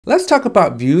Let's talk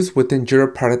about views within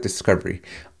Jira Product Discovery.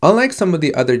 Unlike some of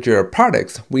the other Jira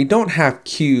products, we don't have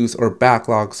queues or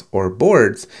backlogs or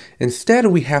boards. Instead,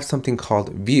 we have something called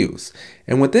views.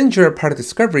 And within Jira Product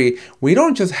Discovery, we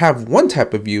don't just have one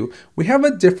type of view, we have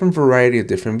a different variety of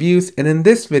different views. And in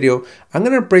this video, I'm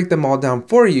going to break them all down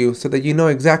for you so that you know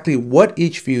exactly what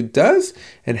each view does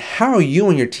and how you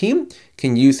and your team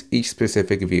can use each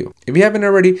specific view. If you haven't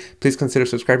already, please consider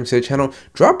subscribing to the channel.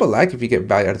 Drop a like if you get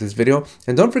value out of this video.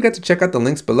 And don't forget to check out the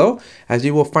links below, as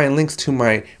you will find links to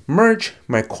my merch,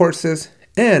 my courses,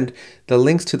 and the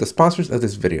links to the sponsors of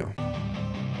this video.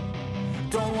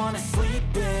 Don't wanna sleep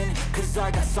in, 'cause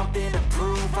I got something to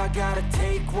prove. I gotta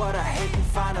take what I hate and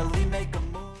finally make a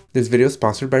move. This video is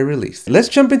sponsored by Release. Let's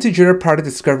jump into Jira Product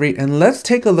Discovery and let's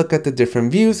take a look at the different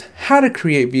views, how to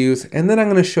create views, and then I'm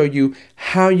going to show you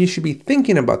how you should be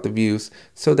thinking about the views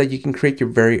so that you can create your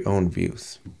very own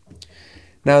views.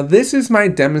 Now, this is my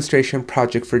demonstration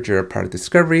project for Jira Product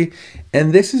Discovery,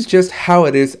 and this is just how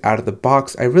it is out of the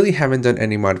box. I really haven't done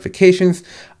any modifications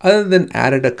other than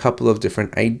added a couple of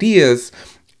different ideas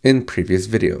in previous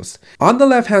videos. On the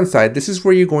left-hand side, this is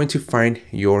where you're going to find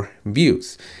your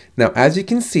views. Now, as you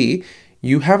can see,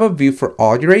 you have a view for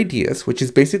all your ideas, which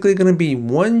is basically going to be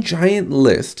one giant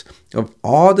list of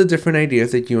all the different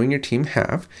ideas that you and your team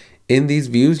have. In these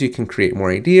views, you can create more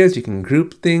ideas, you can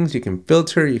group things, you can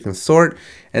filter, you can sort,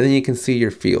 and then you can see your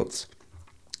fields.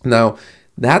 Now,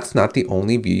 that's not the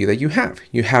only view that you have.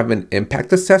 You have an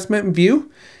impact assessment view.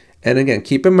 And again,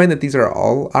 keep in mind that these are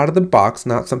all out of the box,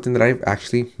 not something that I've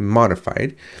actually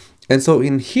modified. And so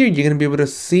in here, you're going to be able to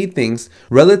see things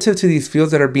relative to these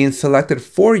fields that are being selected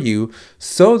for you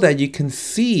so that you can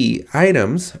see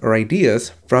items or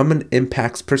ideas from an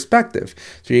impacts perspective.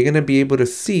 So you're going to be able to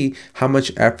see how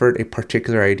much effort a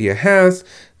particular idea has,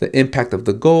 the impact of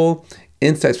the goal,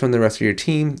 insights from the rest of your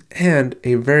team, and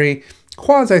a very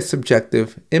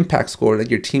quasi-subjective impact score that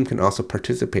your team can also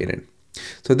participate in.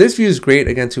 So this view is great,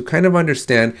 again, to kind of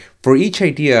understand for each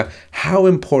idea how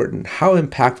important, how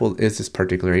impactful is this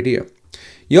particular idea.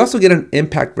 You also get an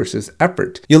impact versus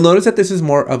effort. You'll notice that this is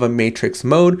more of a matrix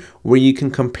mode where you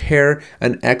can compare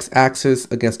an x-axis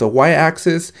against a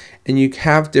y-axis, and you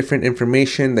have different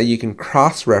information that you can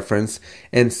cross-reference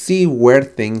and see where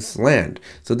things land.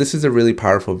 So this is a really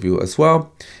powerful view as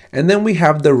well. And then we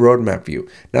have the roadmap view.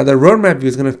 Now the roadmap view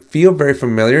is going to feel very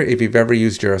familiar if you've ever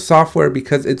used Jira software,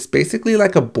 because it's basically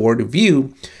like a board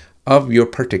view of your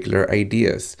particular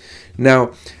ideas.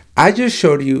 Now, I just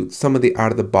showed you some of the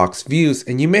out-of-the-box views,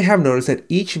 and you may have noticed that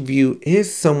each view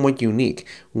is somewhat unique.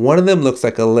 One of them looks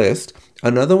like a list,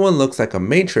 another one looks like a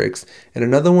matrix, and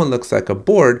another one looks like a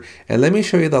board. And let me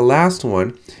show you the last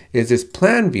one is this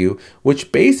plan view,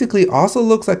 which basically also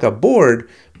looks like a board,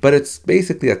 but it's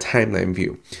basically a timeline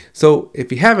view. So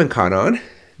if you haven't caught on,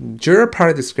 Jira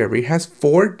Product Discovery has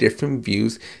 4 different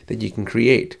views that you can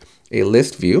create: a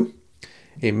list view,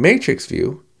 a matrix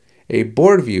view, a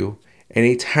board view, and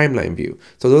a timeline view.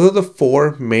 So those are the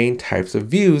 4 main types of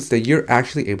views that you're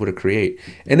actually able to create.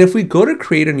 And if we go to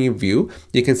create a new view,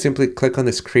 you can simply click on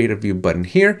this create a view button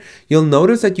here. You'll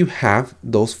notice that you have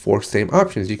those 4 same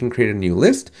options. You can create a new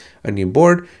list, a new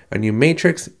board, a new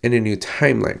matrix, and a new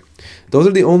timeline. Those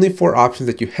are the only 4 options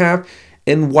that you have.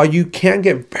 And while you can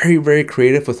get very, very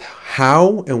creative with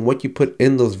how and what you put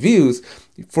in those views,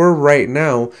 for right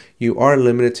now, you are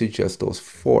limited to just those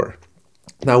 4.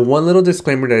 Now, one little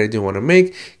disclaimer that I do want to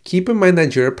make, keep in mind that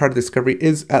Jira Product Discovery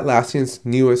is Atlassian's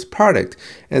newest product.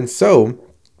 And so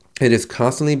it is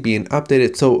constantly being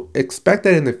updated. So expect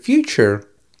that in the future,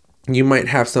 you might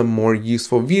have some more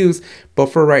useful views, but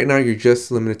for right now, you're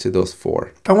just limited to those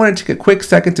 4. I want to take a quick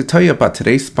second to tell you about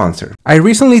today's sponsor. I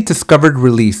recently discovered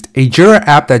Released, a Jira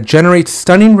app that generates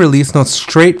stunning release notes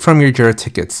straight from your Jira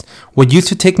tickets. What used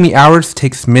to take me hours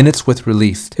takes minutes with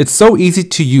Released. It's so easy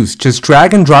to use. Just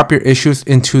drag and drop your issues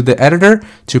into the editor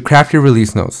to craft your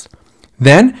release notes.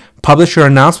 Then publish your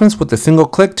announcements with a single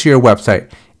click to your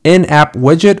website, in-app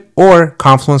widget, or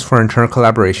Confluence for internal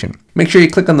collaboration. Make sure you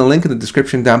click on the link in the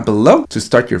description down below to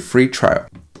start your free trial.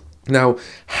 Now,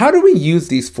 how do we use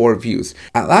these 4 views?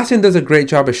 Atlassian does a great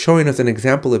job of showing us an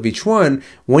example of each one.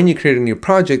 When you create a new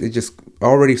project, it's just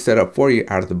already set up for you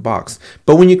out of the box.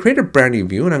 But when you create a brand new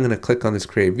view, and I'm going to click on this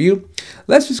create view,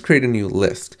 let's just create a new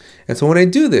list. And so when I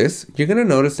do this, you're going to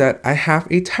notice that I have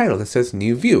a title that says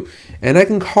new view. And I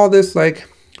can call this like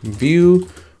view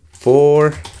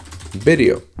for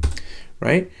video,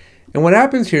 right? And what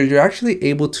happens here is you're actually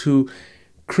able to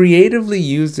creatively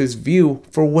use this view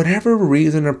for whatever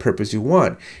reason or purpose you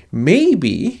want.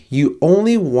 Maybe you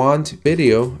only want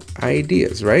video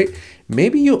ideas, right?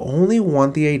 Maybe you only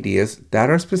want the ideas that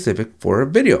are specific for a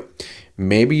video.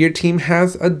 Maybe your team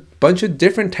has a bunch of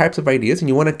different types of ideas and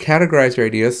you want to categorize your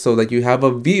ideas so that you have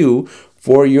a view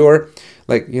for your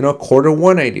quarter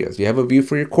one ideas. You have a view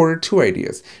for your quarter two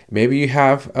ideas. Maybe you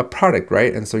have a product,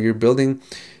 right? And so you're building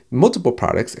multiple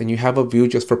products and you have a view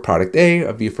just for product A,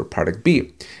 a view for product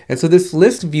B. And so this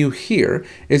list view here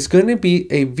is going to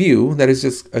be a view that is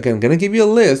just, again, going to give you a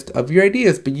list of your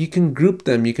ideas, but you can group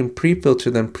them, you can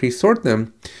pre-filter them, pre-sort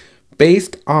them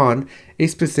based on a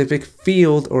specific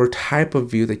field or type of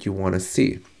view that you want to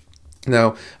see.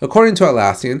 Now, according to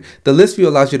Atlassian, the list view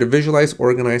allows you to visualize,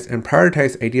 organize, and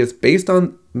prioritize ideas based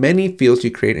on many fields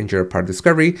you create in Jira Product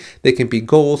Discovery. They can be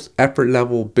goals, effort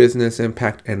level, business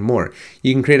impact, and more.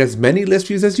 You can create as many list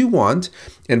views as you want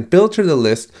and filter the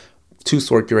list to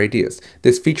sort your ideas.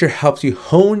 This feature helps you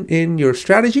hone in your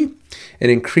strategy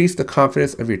and increase the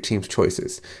confidence of your team's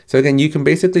choices. So again, you can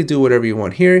basically do whatever you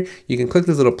want here. You can click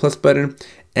this little plus button,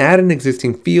 add an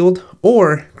existing field,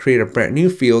 or create a brand new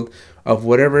field of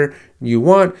whatever you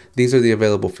want. These are the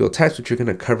available field types, which you're going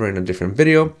to cover in a different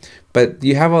video, but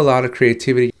you have a lot of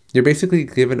creativity. You're basically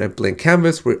given a blank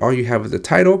canvas where all you have is the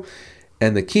title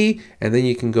and the key, and then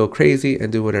you can go crazy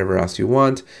and do whatever else you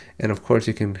want. And of course,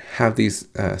 you can have these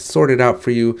sorted out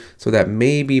for you so that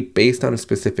maybe based on a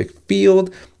specific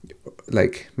field,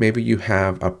 like maybe you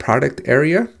have a product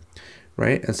area,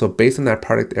 right? And so based on that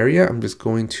product area, I'm just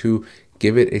going to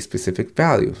give it a specific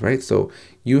value, right? So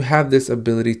you have this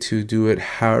ability to do it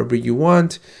however you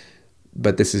want,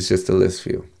 but this is just a list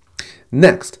view.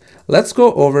 Next, let's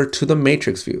go over to the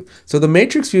matrix view. So the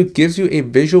matrix view gives you a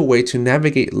visual way to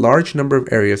navigate large number of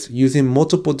areas using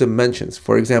multiple dimensions.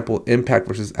 For example, impact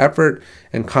versus effort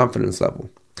and confidence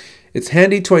level. It's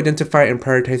handy to identify and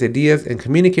prioritize ideas and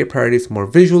communicate priorities more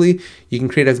visually. You can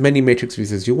create as many matrix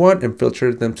views as you want and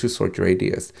filter them to sort your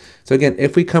ideas. So again,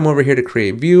 if we come over here to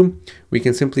create view, we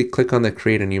can simply click on the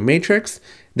create a new matrix.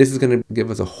 This is going to give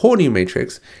us a whole new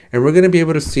matrix, and we're going to be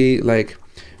able to see like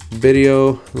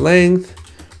video length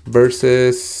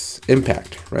versus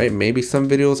impact, right? Maybe some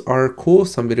videos are cool,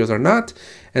 some videos are not.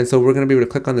 And so we're going to be able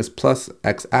to click on this plus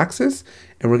X axis,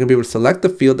 and we're going to be able to select the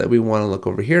field that we want to look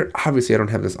over here. Obviously, I don't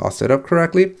have this all set up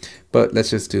correctly, but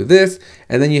let's just do this.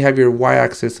 And then you have your Y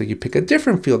axis, so you pick a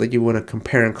different field that you want to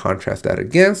compare and contrast that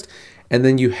against. And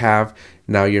then you have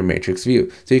now your matrix view.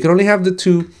 So you can only have the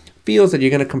two fields that you're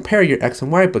going to compare your X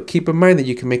and Y, but keep in mind that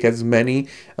you can make as many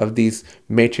of these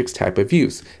matrix type of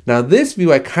views. Now this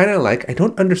view I kind of like. I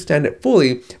don't understand it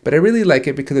fully, but I really like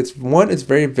it because it's one, it's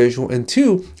very visual, and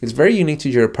two, it's very unique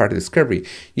to Jira Product Discovery.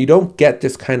 You don't get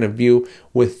this kind of view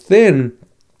within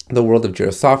the world of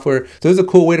Jira software. So this is a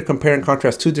cool way to compare and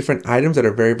contrast two different items that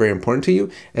are very, very important to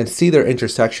you and see their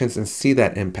intersections and see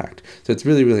that impact. So it's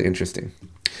really, really interesting.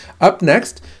 Up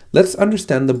next, let's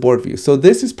understand the board view. So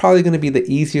this is probably going to be the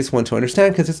easiest one to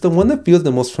understand because it's the one that feels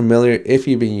the most familiar if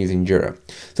you've been using Jira.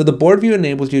 So the board view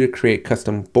enables you to create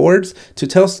custom boards to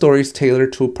tell stories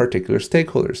tailored to particular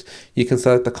stakeholders. You can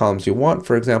select the columns you want,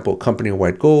 for example,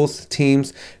 company-wide goals,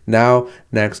 teams, now,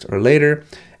 next, or later.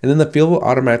 And then the field will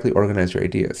automatically organize your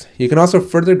ideas. You can also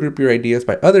further group your ideas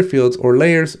by other fields or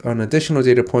layers on additional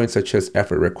data points such as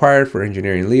effort required for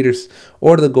engineering leaders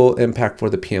or the goal impact for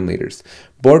the PM leaders.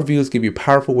 Board views give you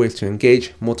powerful ways to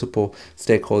engage multiple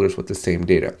stakeholders with the same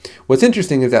data. What's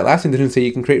interesting is that Atlassian didn't say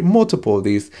you can create multiple of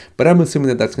these, but I'm assuming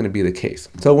that that's going to be the case.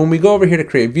 So when we go over here to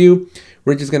create view,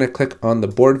 we're just going to click on the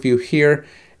board view here,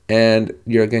 and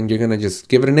you're going to just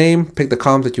give it a name, pick the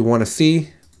columns that you want to see,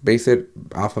 base it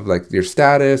off of like your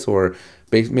status, or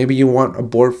maybe you want a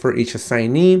board for each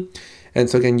assignee. And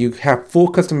so again, you have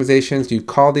full customizations. You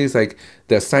call these like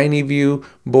the assignee view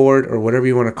board or whatever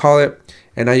you want to call it.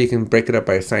 And now you can break it up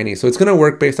by assignee. So it's going to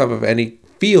work based off of any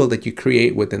field that you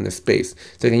create within the space.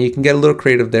 So again, you can get a little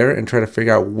creative there and try to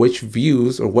figure out which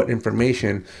views or what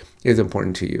information is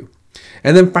important to you.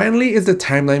 And then finally is the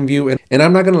timeline view. And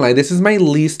I'm not going to lie, this is my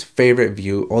least favorite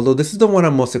view, although this is the one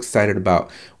I'm most excited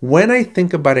about. When I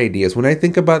think about ideas, when I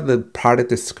think about the product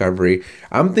discovery,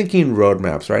 I'm thinking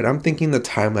roadmaps, right? I'm thinking the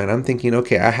timeline. I'm thinking,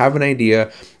 okay, I have an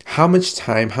idea. How much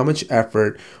time, how much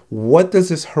effort, what does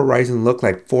this horizon look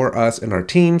like for us and our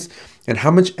teams? And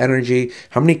how much energy,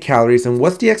 how many calories, and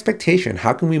what's the expectation?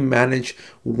 How can we manage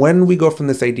when we go from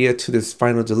this idea to this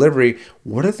final delivery?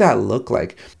 What does that look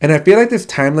like? And I feel like this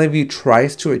timeline view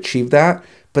tries to achieve that,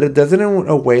 but it does it in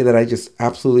a way that I just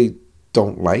absolutely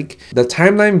don't like. The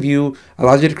timeline view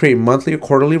allows you to create monthly or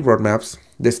quarterly roadmaps.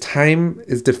 This time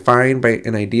is defined by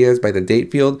an ideas by the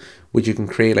date field, which you can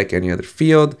create like any other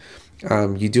field.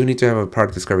 You do need to have a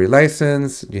product discovery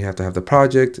license. You have to have the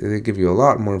project. They give you a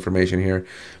lot more information here,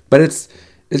 but it's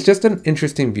just an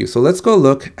interesting view. So let's go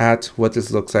look at what this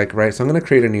looks like, right? So I'm going to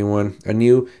create a new one, a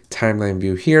new timeline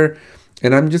view here.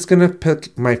 And I'm just gonna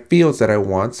pick my fields that I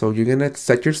want. So you're gonna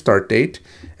set your start date.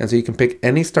 And so you can pick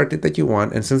any start date that you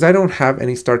want. And since I don't have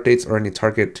any start dates or any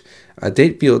target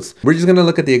date fields, we're just gonna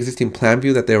look at the existing plan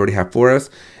view that they already have for us.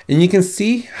 And you can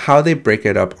see how they break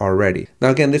it up already.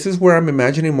 Now again, this is where I'm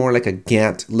imagining more like a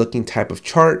Gantt looking type of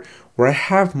chart, where I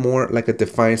have more like a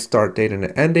defined start date and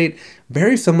an end date,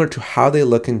 very similar to how they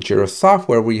look in Jira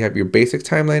software, where you have your basic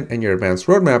timeline and your advanced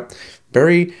roadmap.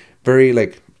 Very, very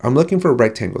like, I'm looking for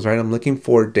rectangles, right? I'm looking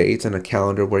for dates and a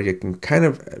calendar where you can kind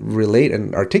of relate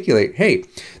and articulate, hey,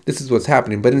 this is what's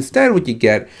happening. But instead what you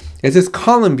get is this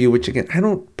column view, which again, I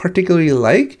don't particularly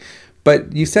like,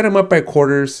 but you set them up by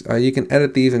quarters. You can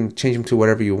edit these and change them to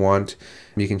whatever you want.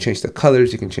 You can change the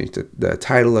colors, you can change the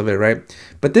title of it, right?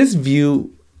 But this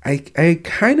view, I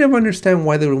kind of understand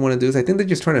why they would want to do this. I think they're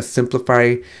just trying to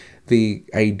simplify the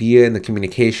idea and the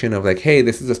communication of like, hey,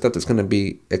 this is the stuff that's going to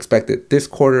be expected this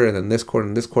quarter and then this quarter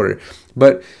and this quarter.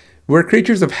 But we're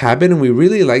creatures of habit, and we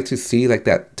really like to see like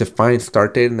that defined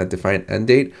start date and that defined end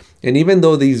date. And even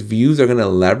though these views are going to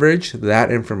leverage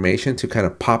that information to kind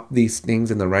of pop these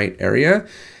things in the right area,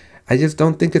 I just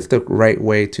don't think it's the right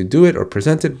way to do it or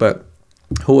present it. But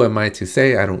who am I to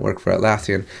say? I don't work for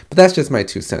Atlassian, but that's just my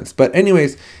 2 cents. But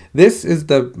anyways, this is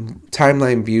the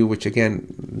timeline view, which again,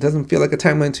 doesn't feel like a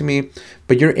timeline to me,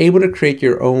 but you're able to create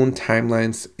your own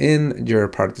timelines in your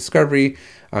Product Discovery.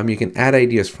 You can add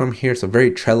ideas from here. So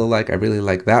very Trello-like. I really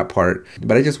like that part,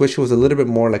 but I just wish it was a little bit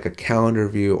more like a calendar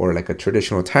view or like a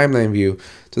traditional timeline view,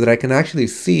 so that I can actually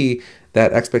see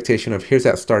that expectation of here's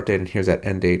that start date and here's that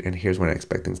end date and here's when I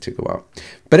expect things to go out.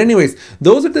 But anyways,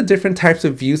 those are the different types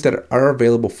of views that are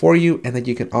available for you and that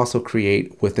you can also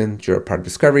create within Jira Product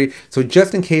Discovery. So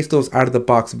just in case those out of the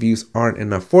box views aren't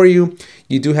enough for you,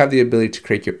 you do have the ability to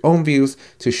create your own views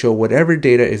to show whatever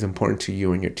data is important to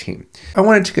you and your team. I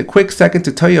want to take a quick second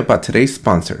to tell you about today's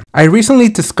sponsor. I recently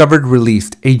discovered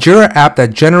Released, a Jira app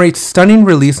that generates stunning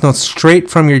release notes straight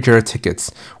from your Jira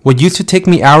tickets. What used to take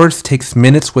me hours takes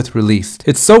minutes with Released.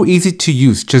 It's so easy to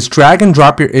use. Just drag and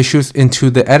drop your issues into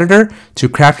the editor to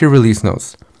craft your release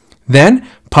notes. Then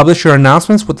publish your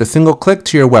announcements with a single click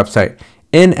to your website,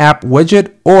 in-app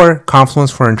widget, or Confluence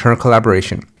for internal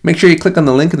collaboration. Make sure you click on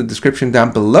the link in the description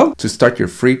down below to start your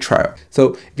free trial.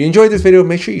 So if you enjoyed this video,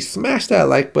 make sure you smash that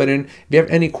like button. If you have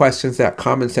any questions, that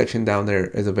comment section down there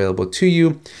is available to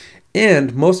you.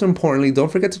 And most importantly,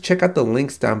 don't forget to check out the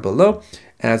links down below,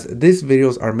 as these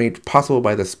videos are made possible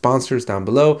by the sponsors down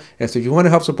below. And so if you want to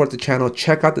help support the channel,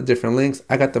 check out the different links.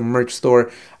 I got the merch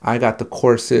store, I got the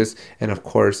courses, and of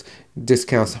course,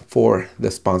 discounts for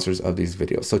the sponsors of these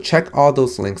videos. So check all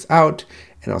those links out,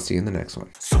 and I'll see you in the next one.